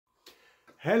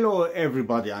Hello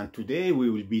everybody, and today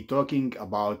we will be talking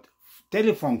about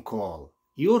telephone call,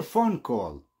 your phone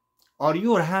call, or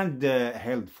your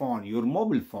handheld phone, your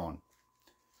mobile phone.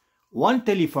 One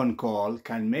telephone call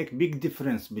can make big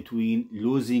difference between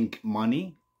losing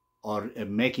money or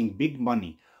making big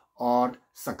money, or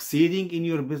succeeding in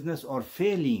your business or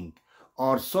failing,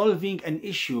 or solving an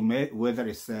issue, whether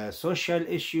it's a social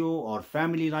issue or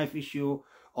family life issue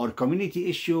or community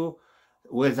issue,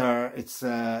 whether it's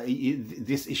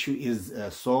this issue is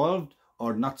solved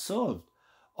or not solved,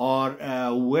 or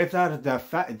whether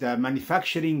the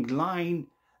manufacturing line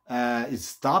is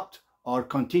stopped or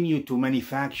continue to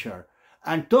manufacture.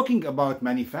 And talking about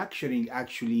manufacturing,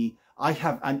 actually, I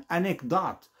have an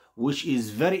anecdote which is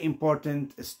very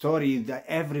important story that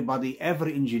everybody,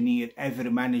 every engineer,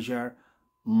 every manager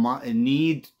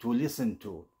need to listen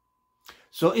to.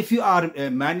 So if you are a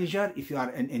manager, if you are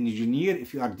an engineer,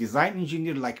 if you are a design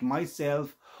engineer like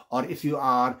myself, or if you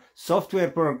are software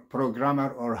programmer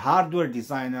or hardware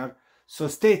designer, so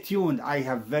stay tuned. I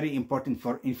have very important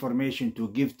information to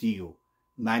give to you,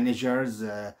 managers,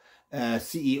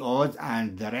 CEOs,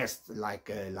 and the rest,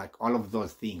 like all of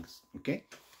those things. Okay.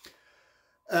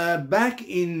 Back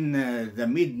in the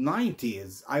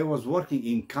mid-90s, I was working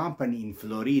in company in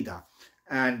Florida.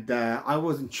 And I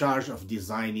was in charge of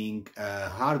designing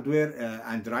hardware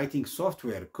and writing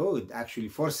software code, actually,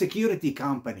 for security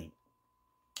company.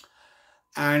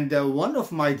 And one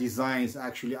of my designs,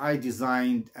 actually, I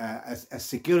designed a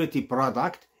security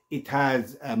product. It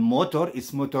has a motor,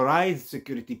 it's motorized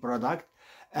security product.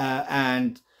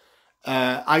 I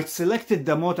selected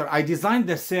the motor, I designed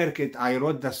the circuit, I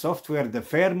wrote the software, the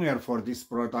firmware for this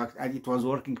product, and it was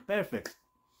working perfect.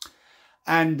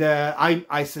 And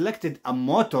I selected a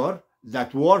motor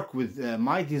that worked with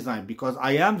my design because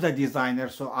I am the designer.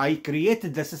 So I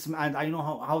created the system and I know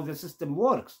how the system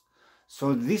works.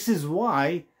 So this is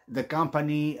why the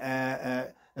company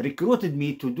recruited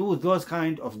me to do those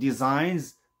kind of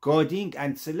designs, coding,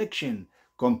 and selection,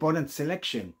 component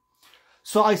selection.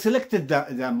 So I selected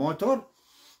the motor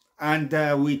and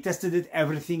we tested it.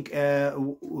 Everything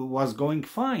was going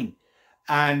fine.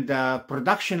 And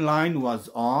production line was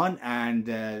on, and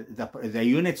the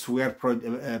units were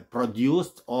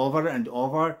produced over and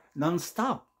over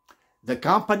non-stop. The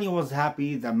company was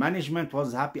happy, the management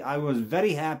was happy, I was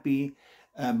very happy,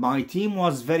 my team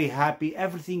was very happy,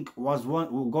 everything was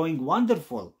going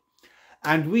wonderful.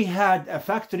 And we had a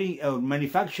factory, a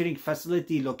manufacturing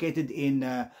facility located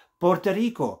in Puerto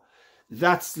Rico.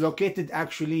 That's located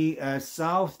actually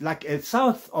south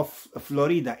of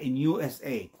Florida in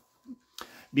USA.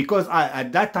 Because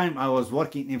at that time I was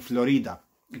working in Florida,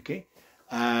 okay,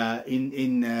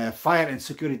 in fire and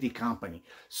security company.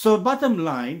 So bottom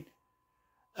line,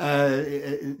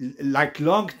 like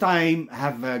long time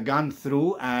have gone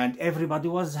through, and everybody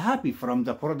was happy from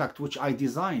the product which I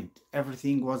designed.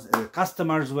 Everything was,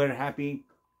 customers were happy.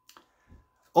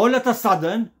 All of a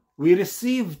sudden, we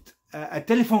received a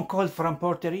telephone call from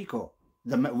Puerto Rico,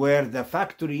 where the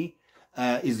factory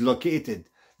is located.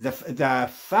 The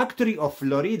factory of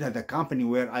Florida, the company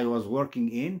where I was working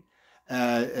in,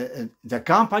 the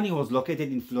company was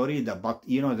located in Florida, but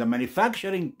you know, the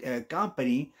manufacturing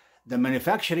company, the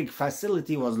manufacturing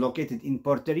facility was located in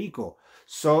Puerto Rico.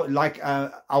 So like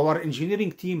our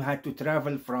engineering team had to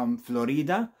travel from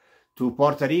Florida to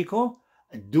Puerto Rico,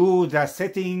 do the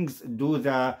settings, do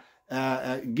the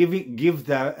give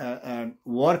the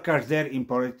workers there in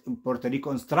Puerto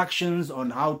Rico instructions on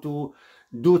how to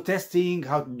do testing,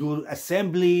 how to do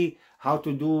assembly, how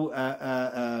to do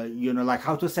you know, like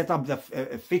how to set up the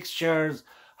fixtures,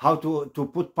 how to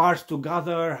put parts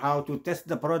together, how to test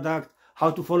the product,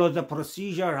 how to follow the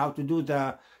procedure, how to do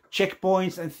the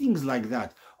checkpoints and things like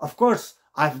that. Of course,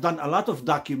 I've done a lot of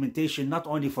documentation, not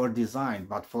only for design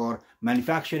but for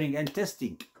manufacturing and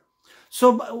testing.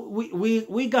 So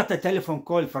we got a telephone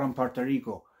call from Puerto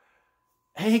Rico.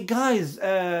 Hey guys,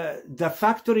 the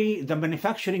factory, the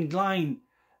manufacturing line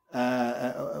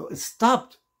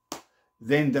stopped.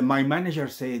 Then my manager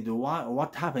said,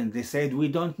 what happened? They said, we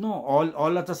don't know.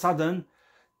 All of a sudden,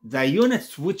 the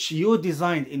units which you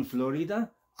designed in Florida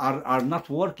are not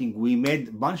working. We made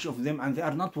a bunch of them and they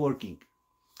are not working.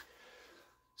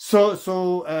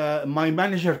 So my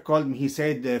manager called me. He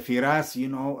said, Firas, you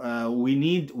know, we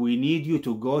need you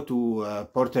to go to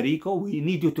Puerto Rico. We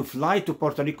need you to fly to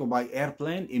Puerto Rico by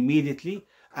airplane immediately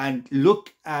and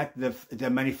look at the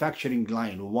manufacturing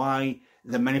line, why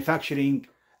the manufacturing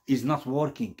is not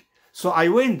working. So I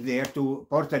went there to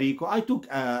Puerto Rico. I took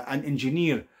an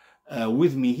engineer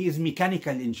with me. He is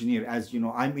mechanical engineer. As you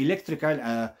know, I'm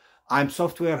electrical, I'm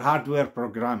software hardware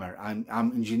programmer,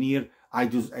 I'm engineer. I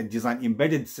design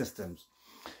embedded systems.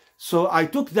 So I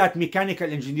took that mechanical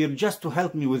engineer just to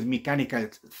help me with mechanical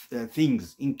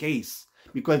things in case,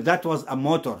 because that was a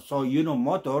motor. So you know,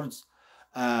 motors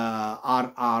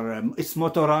it's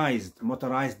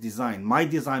motorized design. My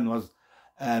design was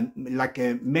like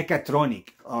a mechatronic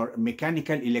or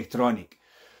mechanical electronic.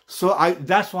 So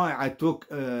that's why I took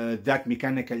that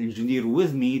mechanical engineer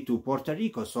with me to Puerto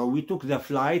Rico. So we took the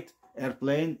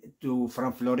airplane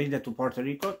from Florida to Puerto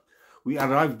Rico. We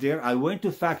arrived there. I went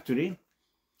to factory.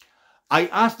 I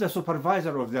asked the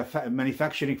supervisor of the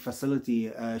manufacturing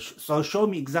facility, so show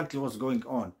me exactly what's going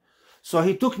on. So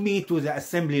he took me to the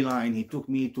assembly line. He took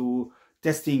me to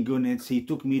testing units. He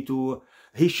took me to,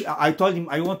 I told him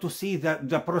I want to see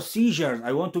the procedures.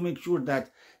 I want to make sure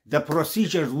that the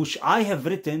procedures which I have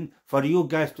written for you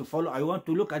guys to follow, I want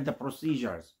to look at the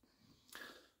procedures.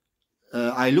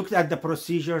 I looked at the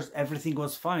procedures. Everything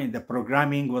was fine. The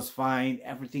programming was fine.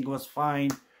 Everything was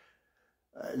fine.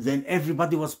 Then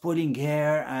everybody was pulling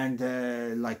hair, and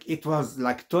like it was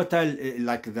like total,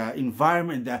 like the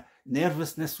environment, the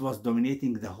nervousness was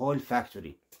dominating the whole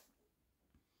factory.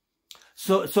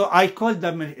 So I called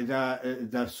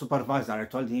the supervisor. I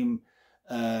told him,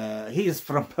 he is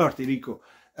from Puerto Rico.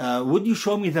 Would you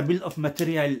show me the bill of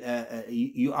material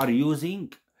you are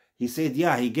using? He said,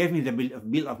 yeah. He gave me the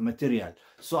bill of material.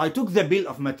 So I took the bill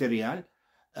of material.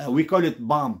 We call it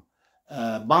BOM.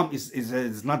 BOM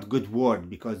is not good word,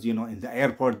 because you know in the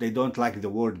airport they don't like the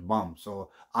word BOM. So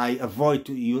I avoid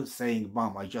to use saying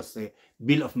BOM. I just say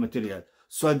bill of material.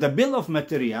 So the bill of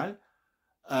material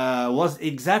was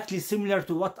exactly similar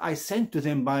to what I sent to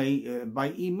them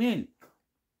by email.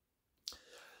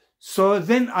 So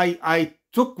then I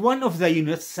took one of the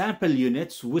units, sample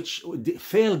units, which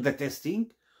failed the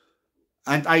testing,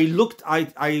 and I looked.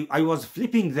 I was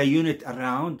flipping the unit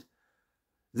around.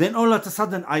 Then all of a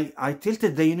sudden, I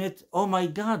tilted the unit. Oh my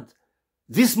God,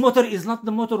 this motor is not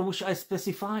the motor which I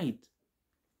specified.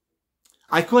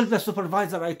 I called the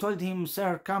supervisor. I told him,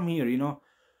 sir, come here, you know.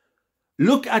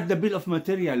 Look at the bill of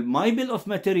material. My bill of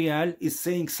material is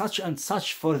saying such and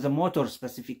such for the motor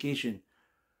specification.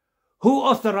 Who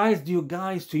authorized you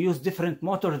guys to use different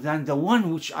motor than the one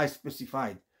which I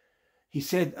specified? He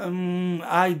said,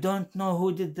 I don't know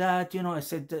who did that. You know, I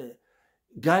said,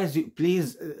 guys,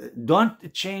 please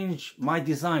don't change my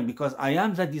design, because I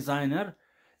am the designer.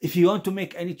 If you want to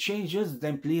make any changes,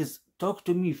 then please talk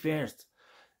to me first.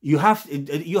 You have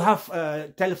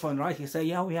telephone, right? He said,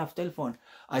 yeah, we have telephone.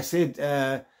 I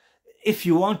said, if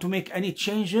you want to make any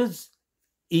changes,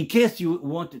 in case you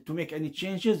want to make any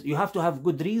changes, you have to have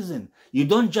good reason. You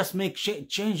don't just make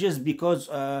changes because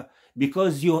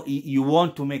you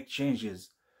want to make changes.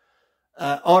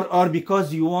 Or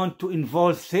because you want to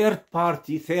involve third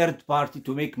party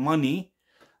to make money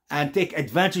and take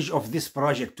advantage of this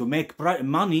project to make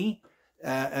money,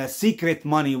 secret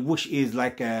money, which is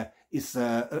like it's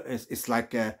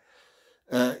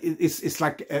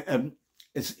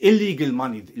illegal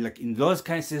money. Like in those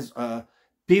cases,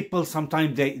 people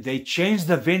sometimes they change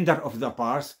the vendor of the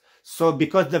parts. So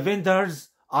because the vendors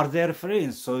are their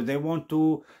friends, so they want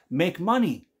to make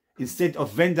money. Instead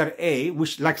of vendor A,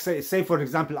 which like say for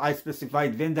example, I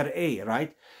specified vendor A,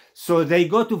 right? So they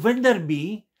go to vendor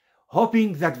B,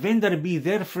 hoping that vendor B,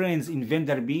 their friends in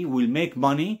vendor B will make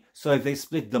money, so they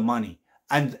split the money.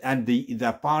 And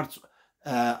the parts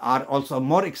are also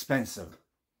more expensive.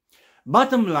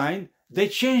 Bottom line, they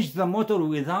changed the motor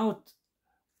without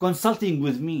consulting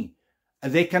with me.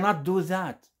 They cannot do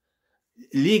that.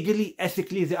 Legally,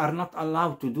 ethically, they are not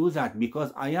allowed to do that,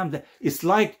 because I am the, it's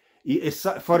like,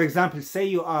 for example, say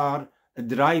you are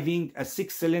driving a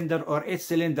 6-cylinder or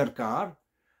 8-cylinder car,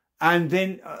 and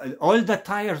then all the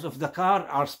tires of the car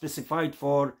are specified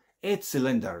for 8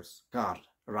 cylinders car,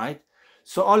 right?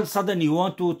 So all of a sudden you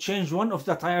want to change one of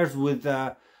the tires with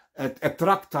a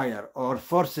truck tire or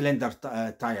 4-cylinder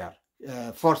tire,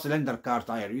 4-cylinder car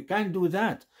tire. You can't do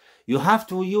that. You have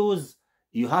to use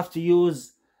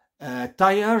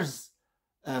tires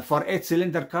for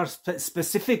 8-cylinder cars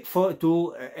specific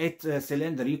to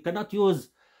 8-cylinder. You cannot use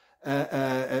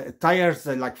tires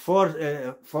like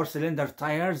 4-cylinder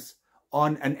tires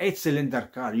on an 8-cylinder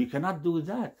car. You cannot do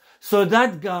that. So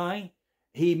that guy,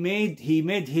 he made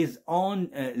his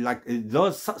own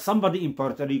somebody in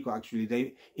Puerto Rico, actually,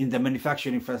 they in the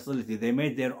manufacturing facility, they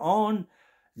made their own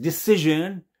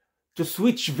decision to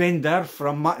switch vendor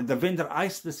from the vendor I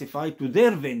specified to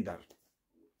their vendor.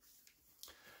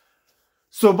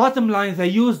 So bottom line, they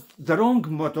used the wrong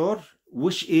motor,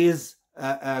 which is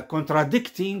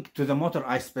contradicting to the motor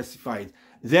I specified.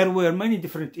 There were many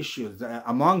different issues.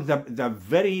 Among the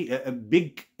very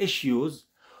big issues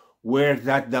were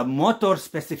that the motor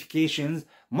specifications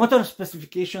Motor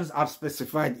specifications are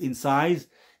specified in size,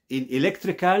 in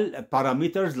electrical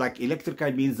parameters, like electrical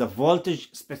means the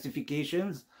voltage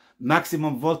specifications,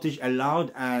 maximum voltage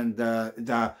allowed, and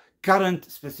the current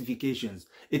specifications.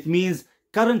 It means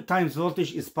current times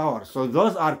voltage is power. So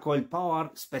those are called power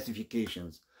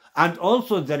specifications. And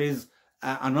also there is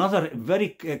another very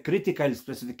critical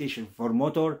specification for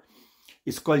motor.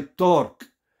 It's called torque.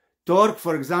 Torque,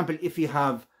 for example, if you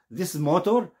have this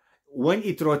motor, when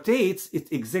it rotates, it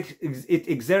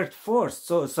exerts force.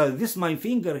 So this my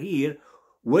finger here,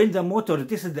 when the motor,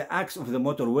 this is the axis of the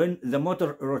motor, when the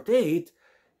motor rotates,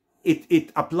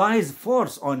 it applies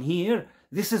force on here.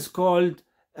 This is called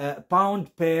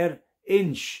pound per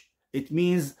inch. It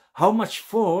means how much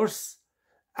force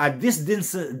at this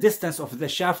distance of the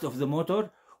shaft of the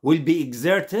motor will be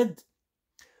exerted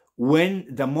when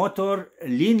the motor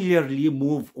linearly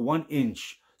move 1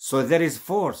 inch. So there is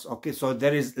force, okay? So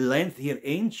there is length here,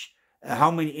 inch, how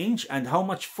many inch, and how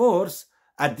much force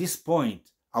at this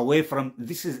point away from,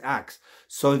 this is axe.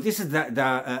 So this is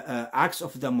the axe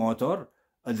of the motor,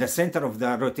 the center of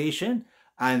the rotation,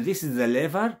 and this is the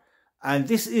lever, and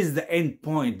this is the end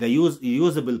point, the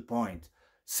usable point.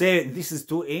 Say this is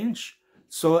 2 inch.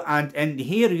 So, and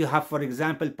here you have, for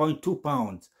example, 0.2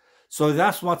 pounds. So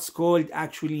that's what's called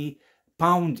actually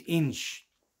pound inch.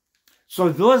 So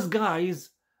those guys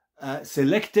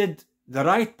selected the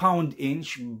right pound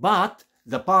inch, but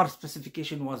the power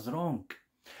specification was wrong.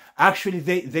 Actually,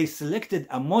 they selected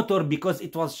a motor because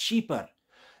it was cheaper.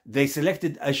 They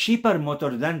selected a cheaper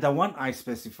motor than the one I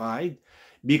specified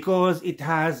because it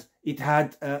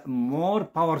had more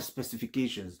power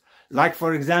specifications. Like,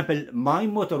 for example, my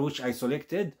motor, which I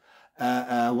selected,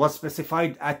 was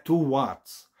specified at 2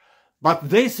 watts. But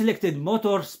they selected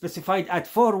motor specified at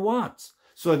 4 watts.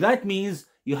 So that means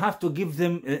you have to give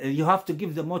them, you have to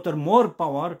give the motor more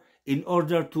power in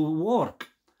order to work.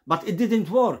 But it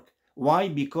didn't work. Why?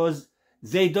 Because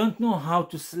they don't know how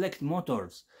to select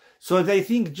motors. So they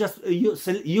think just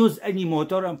use any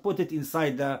motor and put it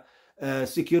inside the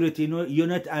security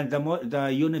unit and the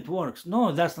unit works.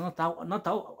 No, that's not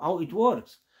how it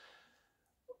works.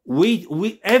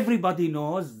 Everybody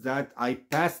knows that I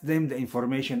passed them the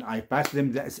information, I passed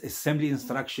them the assembly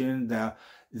instruction, the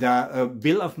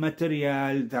bill of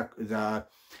material, the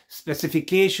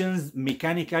specifications,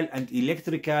 mechanical and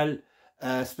electrical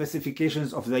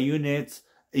specifications of the units,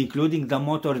 including the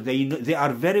motor. They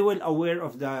are very well aware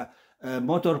of the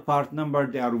motor part number.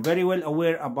 They are very well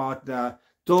aware about the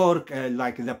torque,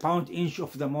 like the pound inch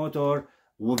of the motor.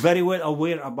 We're very well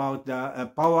aware about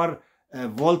the power,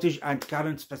 voltage and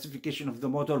current specification of the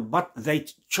motor, but they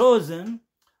chosen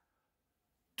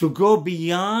to go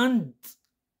beyond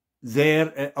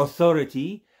their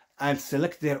authority and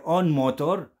select their own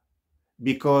motor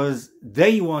because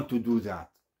they want to do that,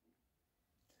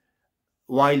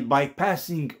 while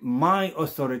bypassing my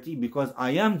authority, because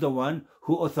I am the one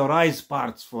who authorized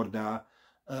parts for the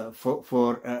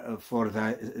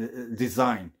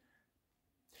design.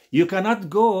 You cannot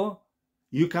go.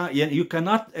 You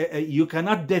cannot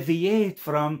deviate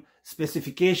from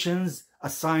specifications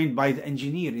assigned by the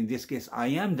engineer. In this case, I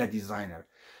am the designer.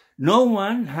 No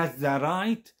one has the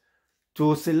right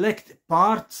to select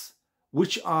parts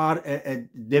which are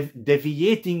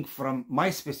deviating from my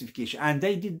specification, and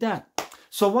they did that.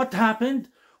 So what happened?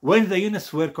 When the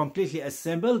units were completely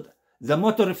assembled, the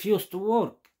motor refused to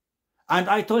work. And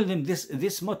I told them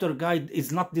this motor guide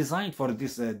is not designed for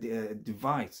this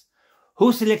device.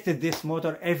 Who selected this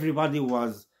motor? Everybody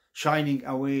was shining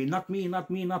away. Not me, not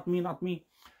me, not me, not me.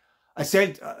 I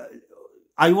said,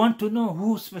 I want to know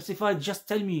who specified, just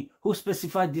tell me who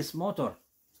specified this motor.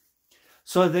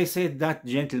 So they said that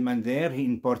gentleman there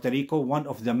in Puerto Rico, one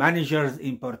of the managers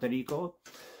in Puerto Rico,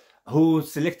 who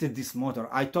selected this motor.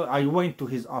 I went to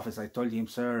his office. I told him,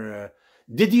 sir,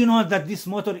 did you know that this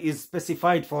motor is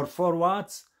specified for 4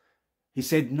 watts? He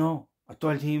said, no. I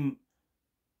told him,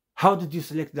 how did you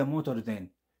select the motor then?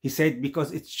 He said,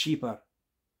 because it's cheaper.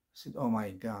 I said, oh my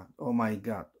God, oh my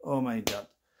God, oh my God.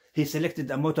 He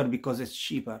selected a motor because it's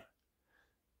cheaper.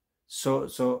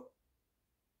 So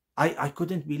I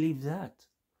couldn't believe that.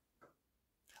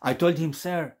 I told him,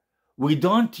 sir, we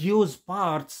don't use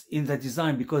parts in the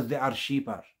design because they are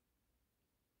cheaper.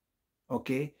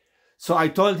 Okay? So I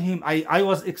told him, I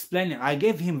was explaining, I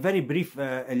gave him very brief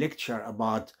lecture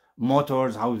about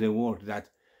motors, how they work, that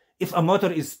if a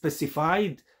motor is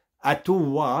specified at 2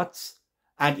 watts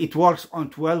and it works on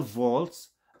 12 volts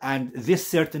and this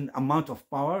certain amount of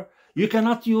power, you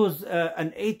cannot use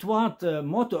an 8 watt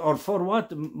motor or 4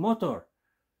 watt motor.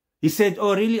 He said,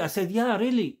 oh really? I said, yeah,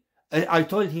 really. I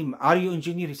told him, are you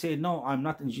engineer? He said, no, I'm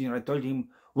not engineer. I told him,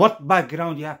 what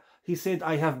background you have? He said,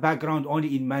 I have background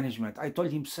only in management. I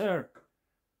told him, sir,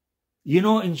 you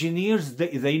know, engineers,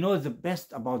 they know the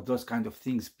best about those kind of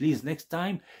things. Please, next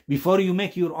time, before you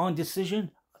make your own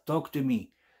decision, talk to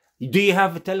me. Do you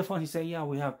have a telephone? He said, yeah,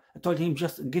 we have. I told him,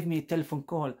 just give me a telephone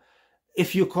call.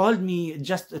 If you called me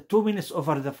just 2 minutes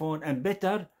over the phone, and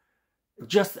better,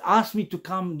 just ask me to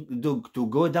come to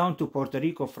go down to Puerto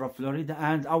Rico from Florida,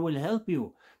 and I will help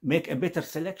you make a better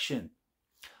selection.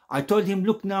 I told him,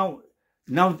 look, now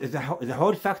the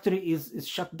whole factory is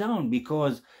shut down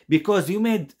because you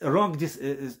made a wrong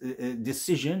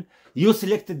decision. You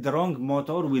selected the wrong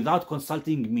motor without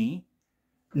consulting me.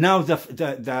 Now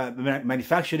the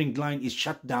manufacturing line is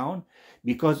shut down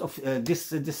because of this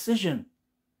decision.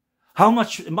 How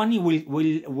much money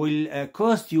will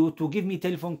cost you to give me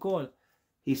telephone call?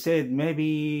 He said,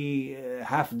 maybe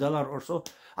 $50 or so.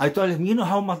 I told him, you know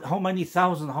how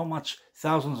much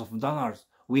thousands of dollars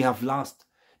we have lost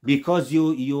because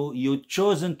you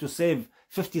chosen to save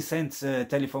 50 cents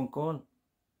telephone call.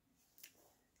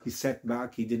 He sat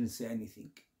back. He didn't say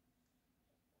anything.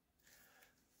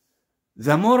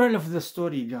 The moral of the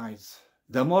story, guys,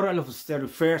 the moral of the story,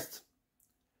 first,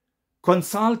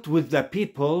 consult with the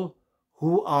people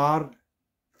who are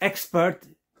expert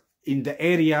in the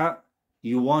area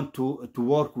you want to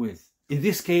work with. In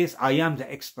this case, I am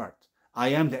the expert. I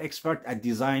am the expert at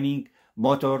designing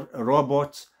motor,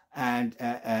 robots, and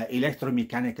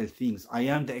electromechanical things. I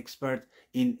am the expert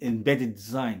in embedded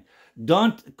design.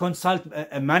 Don't consult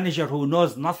a manager who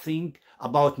knows nothing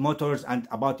about motors and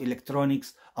about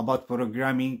electronics, about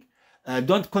programming.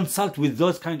 Don't consult with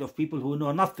those kind of people who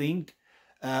know nothing.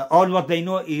 All what they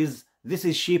know is this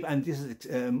is cheap and this is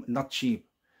not cheap.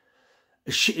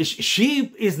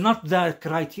 Cheap is not the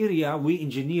criteria we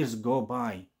engineers go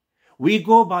by. We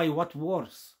go by what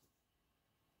works.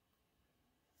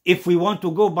 If we want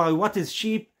to go by what is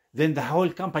cheap, then the whole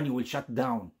company will shut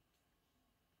down.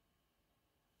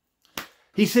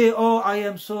 He said, oh, I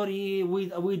am sorry,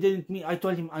 we didn't mean. I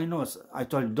told him, I know. I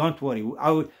told him, don't worry.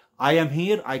 I am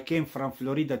here. I came from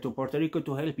Florida to Puerto Rico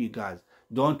to help you guys.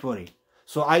 Don't worry.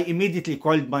 So I immediately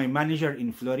called my manager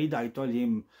in Florida. I told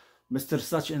him, Mr.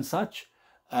 Such and Such.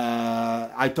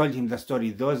 I told him the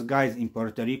story. Those guys in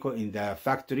Puerto Rico in the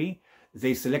factory,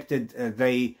 they selected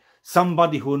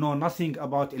somebody who know nothing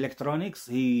about electronics.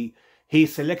 He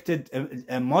selected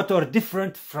a motor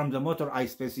different from the motor I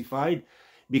specified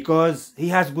because he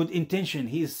has good intention.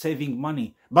 He is saving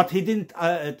money, but he didn't.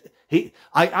 I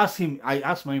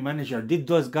asked my manager, did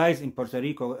those guys in Puerto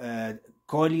Rico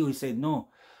call you? He said no.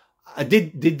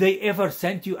 Did they ever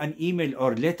send you an email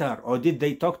or letter, or did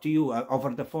they talk to you over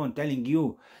the phone telling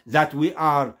you that we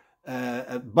are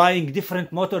buying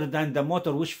different motor than the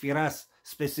motor which Firas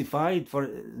specified for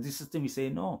this system? He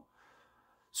said no.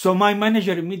 So my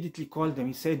manager immediately called them.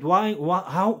 He said,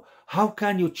 how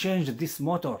can you change this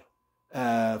motor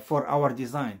for our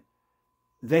design?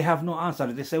 They have no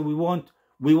answer. They say we want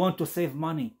to save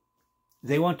money.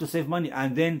 They want to save money,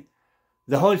 and then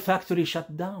the whole factory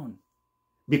shut down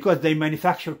because they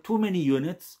manufacture too many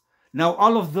units. Now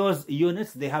all of those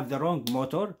units, they have the wrong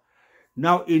motor.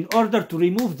 Now in order to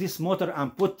remove this motor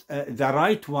and put the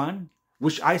right one,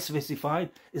 which I specified,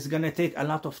 is going to take a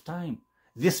lot of time.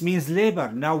 This means labor.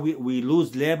 Now we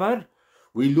lose labor.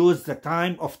 We lose the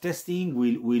time of testing.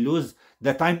 We lose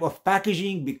the time of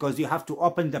packaging because you have to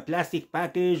open the plastic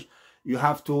package. You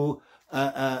have to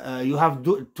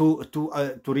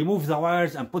remove the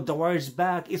wires and put the wires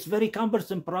back. It's very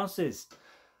cumbersome process.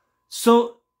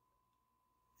 So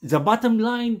the bottom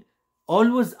line,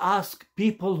 always ask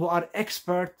people who are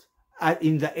expert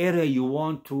in the area you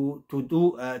want to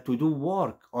do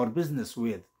work or business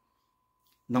with.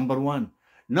 Number one.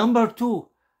 Number two,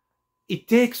 it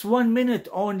takes 1 minute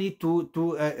only to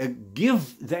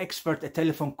give the expert a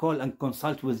telephone call and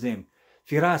consult with them.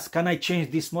 Firas, can I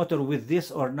change this motor with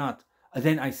this or not? And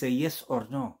then I say yes or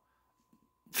no.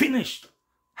 Finished.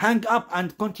 Hang up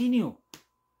and continue.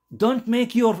 Don't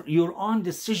make your own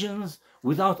decisions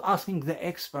without asking the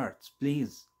experts,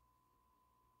 please.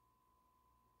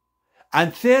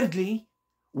 And thirdly,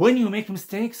 when you make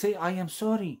mistakes, say, I am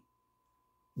sorry.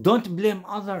 Don't blame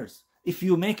others. If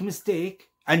you make mistake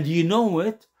and you know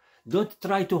it, don't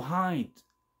try to hide.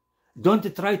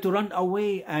 Don't try to run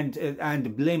away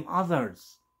and blame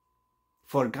others.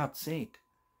 For God's sake.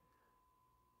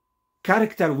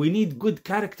 Character, we need good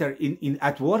character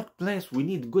at workplace. We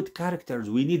need good characters.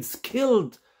 We need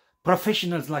skilled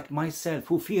professionals like myself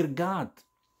who fear God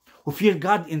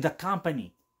in the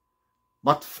company.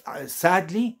 But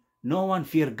sadly, no one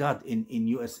fear God in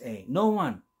USA. No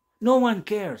one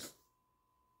cares.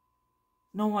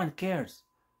 No one cares.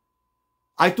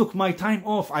 I took my time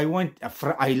off. I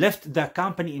left the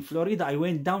company in Florida. I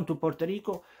went down to Puerto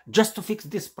Rico just to fix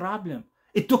this problem.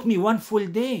 It took me one full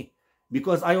day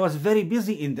because I was very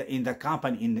busy in the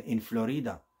company in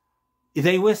Florida.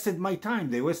 They wasted my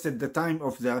time. They wasted the time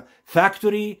of the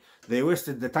factory. They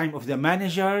wasted the time of the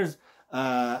managers,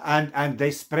 and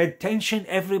they spread tension.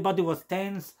 Everybody was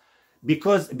tense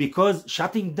because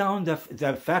shutting down the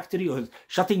factory or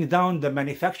shutting down the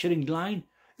manufacturing line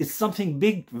is something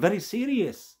big, very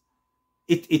serious.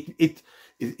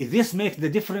 This makes the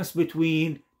difference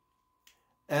between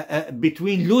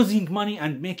losing money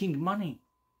and making money.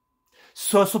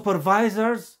 So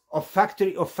supervisors of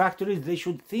factories, they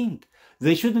should think.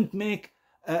 They shouldn't make.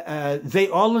 They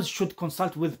always should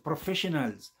consult with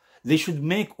professionals. They should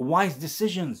make wise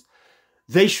decisions.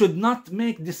 They should not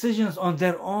make decisions on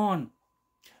their own.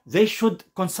 They should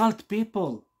consult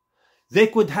people. They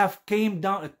could have came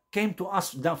to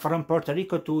us from Puerto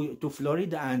Rico to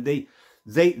Florida, and they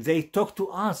talked to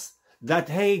us that,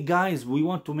 hey guys, we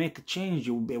want to make a change.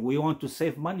 We want to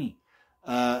save money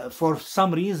for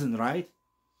some reason, right?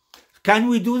 Can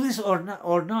we do this or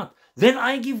not? Then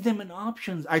I give them an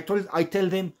option. I tell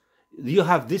them, you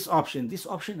have this option,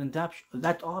 and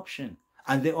that option,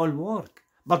 and they all work.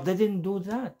 But they didn't do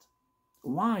that.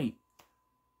 Why?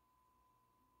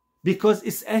 Because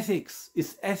it's ethics.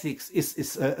 It's ethics.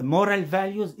 It's moral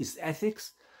values. It's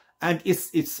ethics, and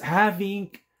it's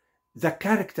having the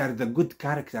character, the good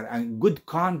character, and good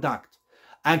conduct,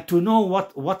 and to know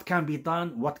what can be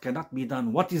done, what cannot be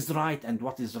done, what is right and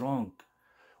what is wrong.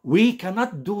 We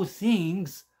cannot do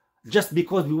things just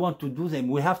because we want to do them.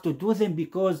 We have to do them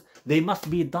because they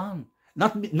must be done,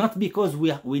 not because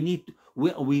we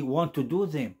want to do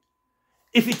them.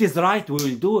 If it is right, we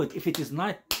will do it. If it is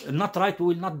not right, we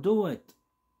will not do it.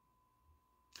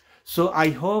 So I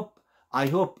hope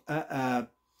that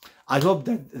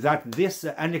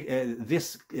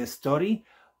this story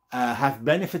have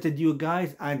benefited you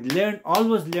guys, and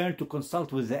always learn to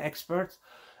consult with the experts,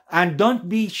 and don't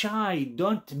be shy.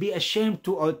 Don't be ashamed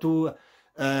to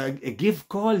give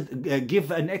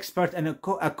an expert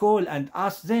a call and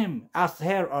ask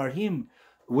her or him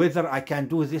whether I can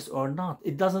do this or not.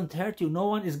 It doesn't hurt you. No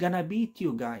one is gonna beat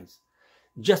you guys.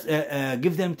 Just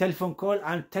give them a telephone call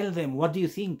and tell them, what do you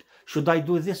think? Should I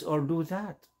do this or do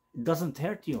that? It doesn't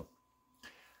hurt you.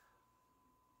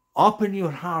 Open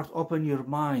your heart, open your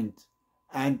mind,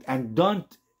 and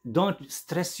don't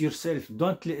stress yourself.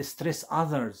 Don't stress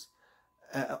others.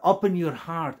 Open your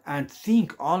heart and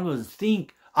think. Always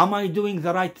think, am I doing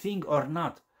the right thing or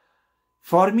not?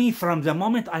 For me, from the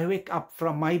moment I wake up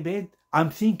from my bed, I'm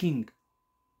thinking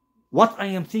what I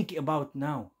am thinking about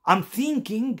now. I'm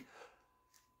thinking,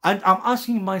 and I'm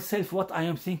asking myself what I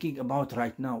am thinking about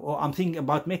right now. Or I'm thinking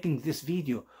about making this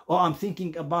video. Or I'm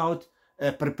thinking about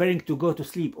preparing to go to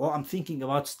sleep. Or I'm thinking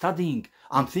about studying.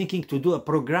 I'm thinking to do a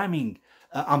programming.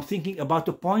 I'm thinking about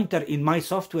a pointer in my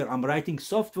software. I'm writing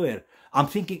software. I'm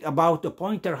thinking about a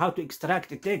pointer, how to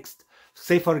extract a text.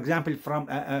 Say, for example, from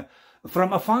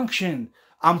a function.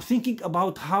 I'm thinking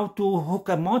about how to hook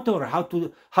a motor, how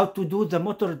to do the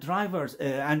motor drivers,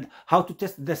 and how to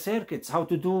test the circuits, how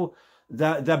to do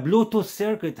the Bluetooth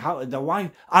circuit, how the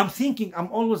Wi-Fi.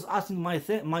 I'm always asking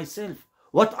myself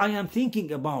what I am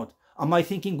thinking about. Am I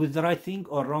thinking with the right thing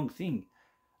or wrong thing?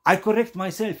 I correct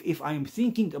myself if I'm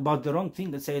thinking about the wrong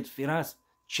thing and say, Firas,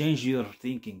 change your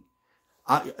thinking.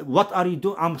 What are you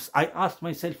doing? I ask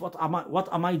myself, what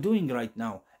am I doing right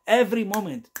now? Every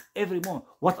moment,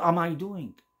 what am I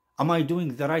doing? Am I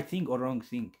doing the right thing or wrong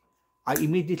thing? I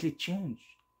immediately change.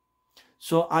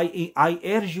 So I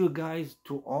urge you guys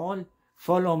to all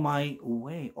follow my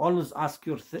way. Always ask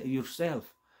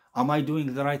yourself, am I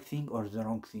doing the right thing or the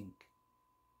wrong thing?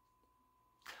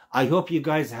 I hope you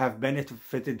guys have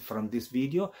benefited from this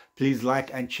video. Please like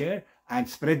and share and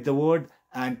spread the word,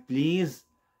 and please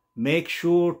make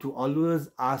sure to always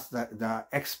ask the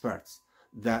experts,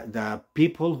 the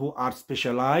people who are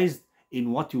specialized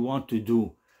in what you want to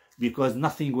do, because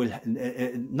nothing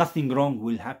wrong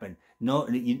will happen. No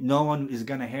one is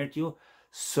gonna hurt you.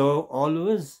 So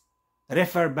always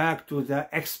refer back to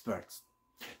the experts.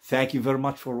 Thank you very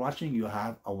much for watching. You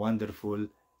have a wonderful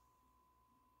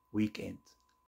weekend.